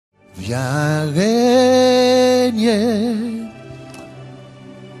viens régner.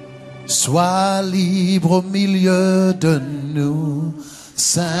 Sois libre au milieu de nous,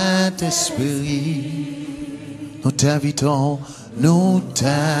 Saint-Esprit. Nous t'invitons, nous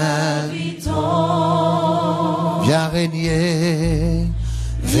t'invitons. Viens régner,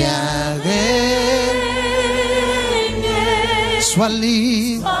 viens régner. Sois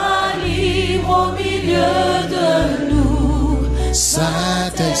libre au milieu de nous,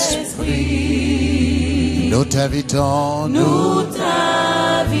 Saint-Esprit. Nous t'invitons, nous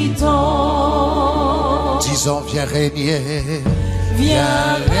t'invitons. Disons, viens régner,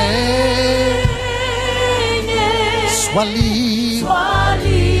 viens régner. Sois libre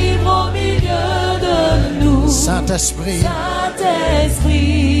au milieu de nous, Saint-Esprit.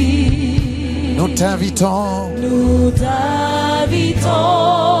 Saint-Esprit. Nous t'invitons, nous t'invitons.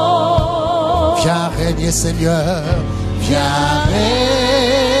 Viens régner, Seigneur, viens régner.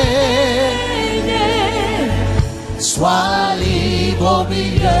 Sois libre au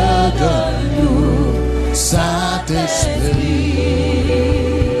milieu de nous, Saint-Esprit.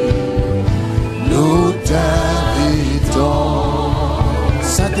 Nous t'invitons.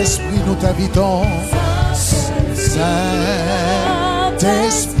 Saint-Esprit, nous t'invitons. Saint-Esprit,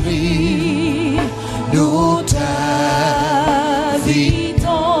 nous t'invitons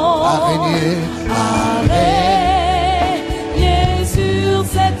à régner sur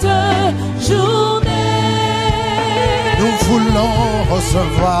cette journée. Nous voulons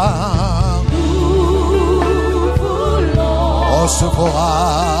recevoir.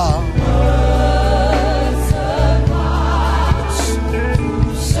 Recevoir.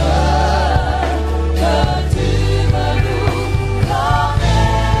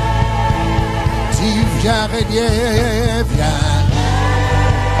 Viens régner, viens.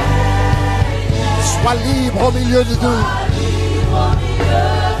 Sois libre au milieu de nous.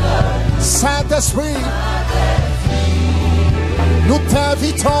 Saint-Esprit, nous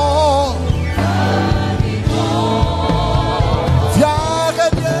t'invitons. Viens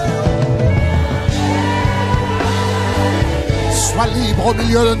régner. Sois libre au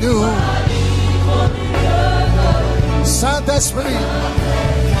milieu de nous. Saint-Esprit,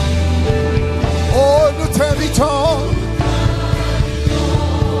 oh, nous t'invitons.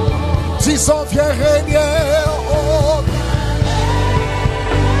 Disons, viens régner. Oh,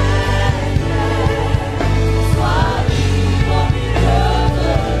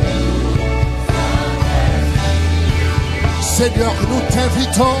 Seigneur, nous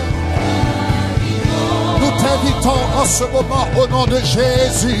t'invitons. Nous t'invitons en ce moment au nom de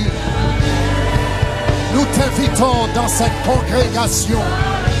Jésus. Nous t'invitons dans cette congrégation.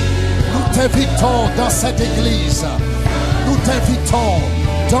 Nous t'invitons dans cette église. Nous t'invitons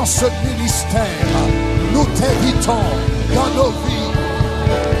dans ce ministère. Nous t'invitons dans nos vies.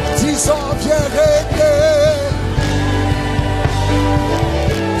 Disons, viens régner.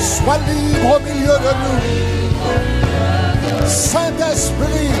 Sois libre au milieu de nous.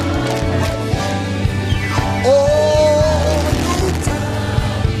 Saint-Esprit, oh, nous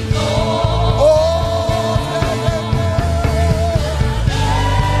t'invitons. Oh,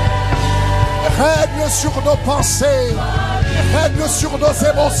 règne sur nos pensées, règne sur nos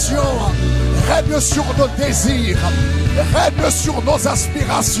émotions, règne sur nos désirs, règne sur nos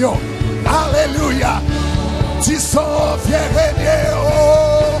aspirations. Alléluia. Disons, viens régner,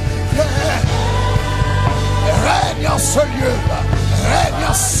 oh, viens. Règne en ce lieu, règne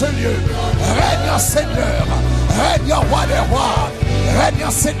en ce lieu, règne en Seigneur, règne en roi des rois, règne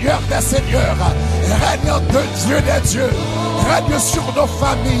en Seigneur des seigneurs, règne en Dieu des dieux, règne sur nos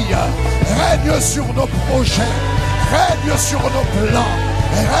familles, règne sur nos projets, règne sur nos plans,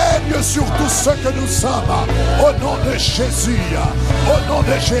 règne sur tout ce que nous sommes, au nom de Jésus, au nom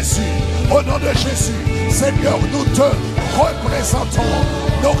de Jésus, au nom de Jésus. Seigneur, nous te représentons,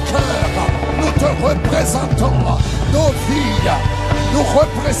 nos cœurs, nous te représentons, nos vies, nous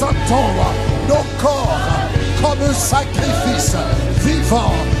représentons nos corps comme un sacrifice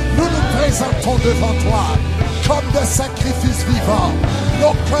vivant. Nous nous présentons devant toi comme des sacrifices vivants,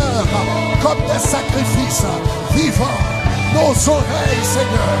 nos cœurs comme des sacrifices vivants, nos oreilles,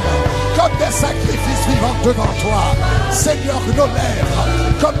 Seigneur, comme des sacrifices vivants devant toi. Seigneur, nos lèvres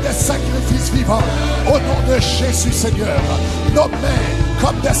comme des sacrifices vivants au nom de Jésus, Seigneur. Nos mains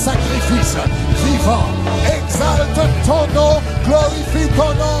comme des sacrifices vivants. Exalte ton nom, glorifie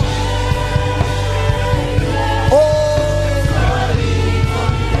ton nom. Oh,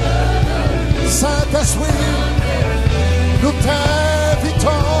 Saint-Esprit, nous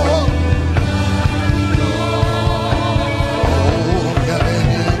t'invitons.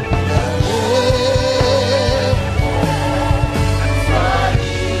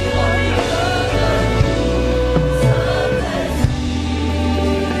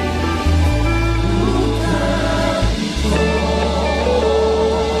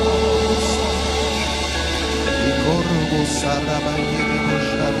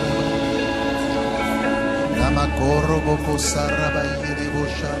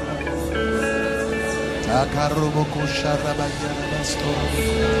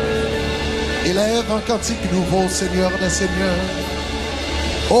 Élève un cantique nouveau, Seigneur des Seigneurs,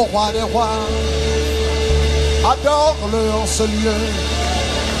 au Roi des Rois. Adore-le en ce lieu.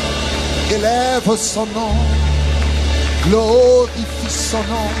 Élève son nom, glorifie son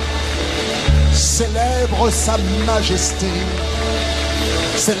nom, célèbre sa majesté,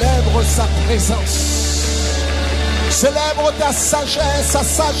 célèbre sa présence, célèbre ta sagesse, sa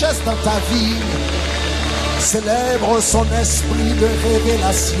sagesse dans ta vie, célèbre son esprit de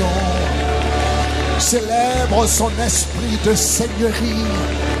révélation, célèbre son esprit de seigneurie,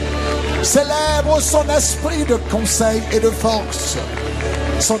 célèbre son esprit de conseil et de force,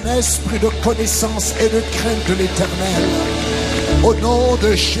 son esprit de connaissance et de crainte de l'Éternel. Au nom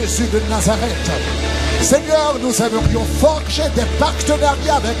de Jésus de Nazareth, Seigneur, nous aimerions forger des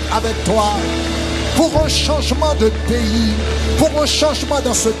partenariats avec toi pour un changement de pays, pour un changement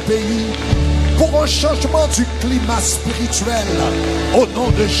dans ce pays, pour un changement du climat spirituel. Au nom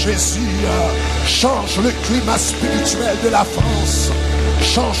de Jésus, change le climat spirituel de la France,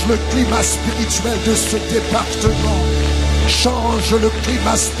 change le climat spirituel de ce département, change le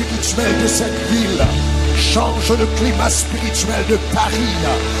climat spirituel de cette ville, change le climat spirituel de Paris.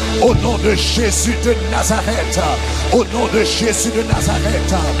 Au nom de Jésus de Nazareth, au nom de Jésus de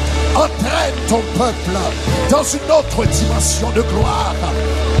Nazareth, entraîne ton peuple dans une autre dimension de gloire.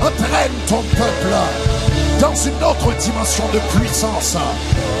 Entraîne ton peuple dans une autre dimension de puissance.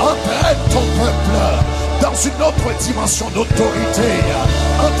 Entraîne ton peuple dans une autre dimension d'autorité.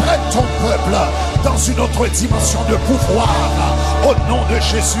 Entraîne ton peuple dans une autre dimension de pouvoir. Au nom de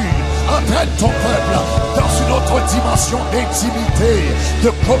Jésus, entraîne ton peuple dans une autre dimension d'intimité, de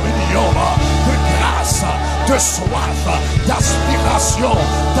communion, de grâce, de soif, d'aspiration,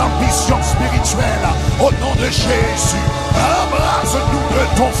 d'ambition spirituelle. Au nom de Jésus, embrase-nous de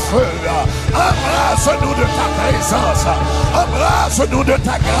ton feu, embrase-nous de ta présence, embrase-nous de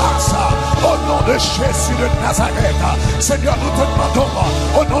ta grâce. Au nom de Jésus de Nazareth, Seigneur, nous te demandons,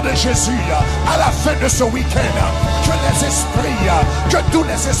 au nom de Jésus, à la fin de ce week-end, que les esprits, que tous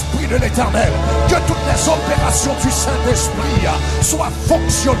les esprits de l'Éternel, que toutes les opérations du Saint-Esprit soient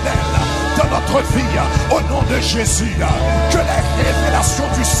fonctionnelles dans notre vie. Au nom de Jésus, que les révélations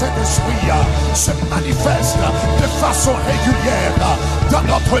du Saint-Esprit se manifestent de façon régulière dans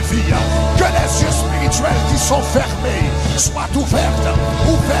notre vie. Que les yeux spirituels qui sont fermés soient ouverts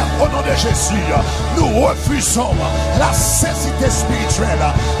au nom de Jésus. Nous refusons la cécité spirituelle.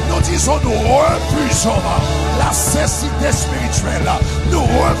 Nous disons, nous refusons la cécité spirituelle. Nous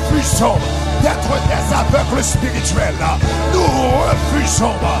refusons d'être des aveugles spirituels. Nous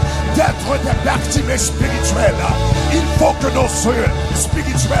refusons d'être des Bartimées spirituels. Il faut que nos yeux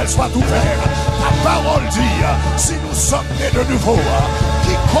spirituels soient ouverts. Ta parole dit, si nous sommes nés de nouveau,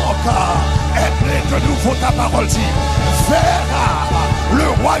 quiconque est né de nouveau, ta parole dit, verra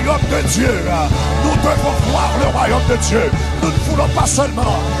le royaume de Dieu. Nous devons voir le royaume de Dieu. Nous ne voulons pas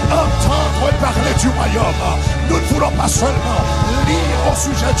seulement entendre parler du royaume. Nous ne voulons pas seulement lire au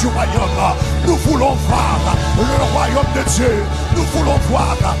sujet du royaume. Nous voulons voir le royaume de Dieu. Nous voulons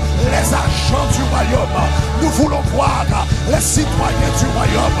voir les agents du royaume. Nous voulons voir les citoyens du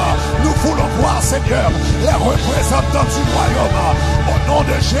royaume. Nous voulons voir, Seigneur, les représentants du royaume. Au nom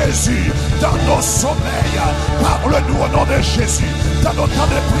de Jésus, dans nos sommeils, parle-nous au nom de Jésus. Dans nos temps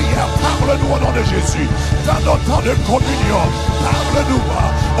de prière, parle-nous au nom de Jésus. Dans nos temps de communion,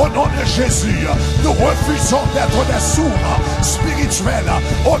 parle-nous au nom de Jésus. Nous refusons d'être des sourds spirituels.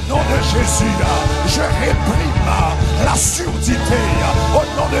 Au nom de Jésus, je réprime la surdité. Au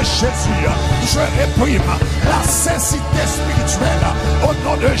nom de Jésus, je réprime la cécité spirituelle. Au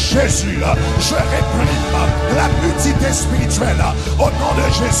nom de Jésus, je réprime la nudité spirituelle. Au nom de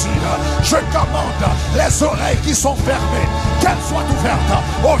Jésus, je commande les oreilles qui sont fermées, qu'elles soient ouvertes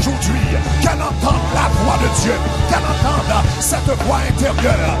aujourd'hui, qu'elles entendent la voix de Dieu, qu'elles entendent cette voix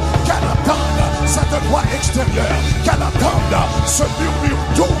intérieure, qu'elles entendent cette voix extérieure, qu'elles entendent ce murmure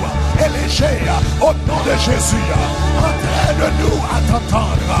doux et léger. Au nom de Jésus, entraîne-nous à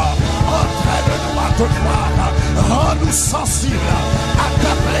t'entendre, entraîne-nous à te voir, rends-nous sensibles à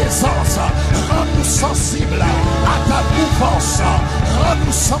ta présence, rends-nous sensibles à ta mouvance,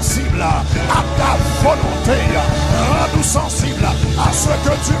 rends-nous sensibles à ta volonté, rends-nous sensibles à ce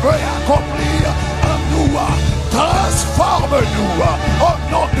que tu veux accomplir en nous. Transforme-nous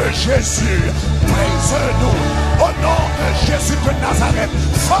au nom de Jésus. Brise-nous au nom de Jésus de Nazareth.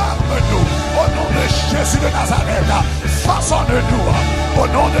 Forme-nous au nom de Jésus de Nazareth. Façonne-nous au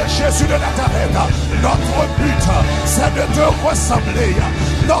nom de Jésus de Nazareth. Notre but, c'est de te ressembler.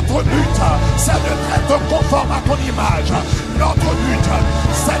 Notre but, c'est d'être conforme à ton image. Notre but,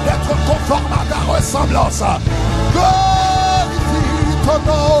 c'est d'être conforme à ta ressemblance. Glorifie ton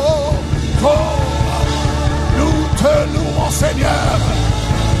nom. Oh, nous te louons, Seigneur.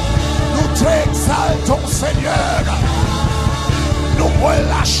 Nous t'exaltons, Seigneur. Nous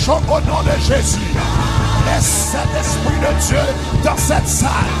relâchons au nom de Jésus les Saint-Esprit de Dieu dans cette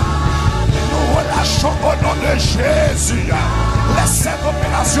salle. Nous relâchons au nom de Jésus les saintes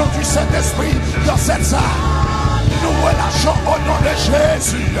opérations du Saint-Esprit dans cette salle. Nous relâchons au nom de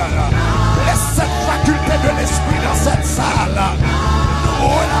Jésus les sept facultés de l'Esprit dans cette salle. Nous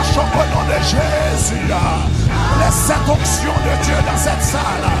relâchons au nom de Jésus les sept onctions de Dieu dans cette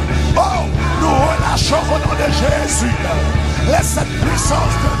salle. Oh, nous relâchons au nom de Jésus les sept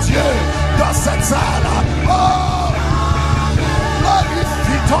puissances de Dieu dans cette salle. Oh,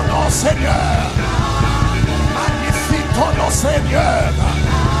 glorifie ton nom, Seigneur. Magnifie ton nom, Seigneur.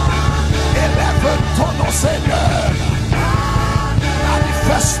 Élève ton nom, Seigneur.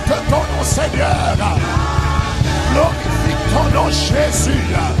 Manifeste ton nom, Seigneur. Glorifie ton nom, Jésus.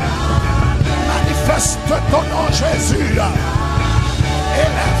 Manifeste ton nom, Jésus.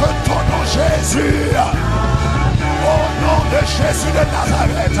 Élève ton nom, Jésus. Au nom de Jésus de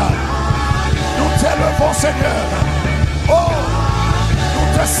Nazareth, nous t'élevons, Seigneur. Oh, nous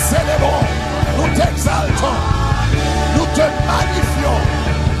te célébrons, nous t'exaltons, nous te magnifions.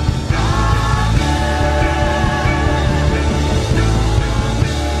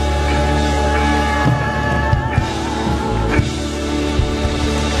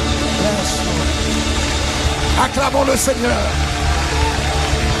 Acclamons le Seigneur.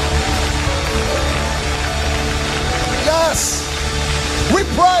 Yes, we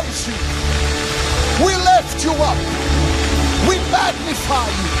praise you. We lift you up. We magnify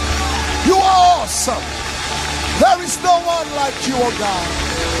you. You are awesome. There is no one like you, oh God.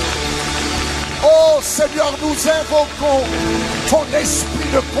 Oh Seigneur, nous invoquons ton esprit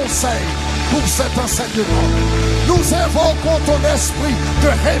de conseil pour cet enseignement. Nous invoquons ton esprit de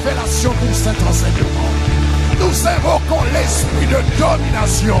révélation pour cet enseignement. Nous invoquons l'esprit de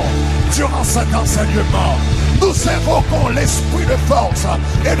domination durant cet enseignement. Nous invoquons l'esprit de force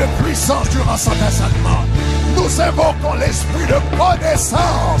et de puissance durant cet enseignement. Nous invoquons l'esprit de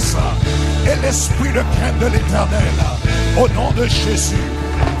connaissance et l'esprit de crainte de l'Éternel. Au nom de Jésus,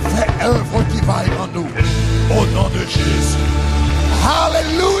 fais œuvre qui vaille en nous. Au nom de Jésus.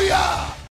 Alléluia.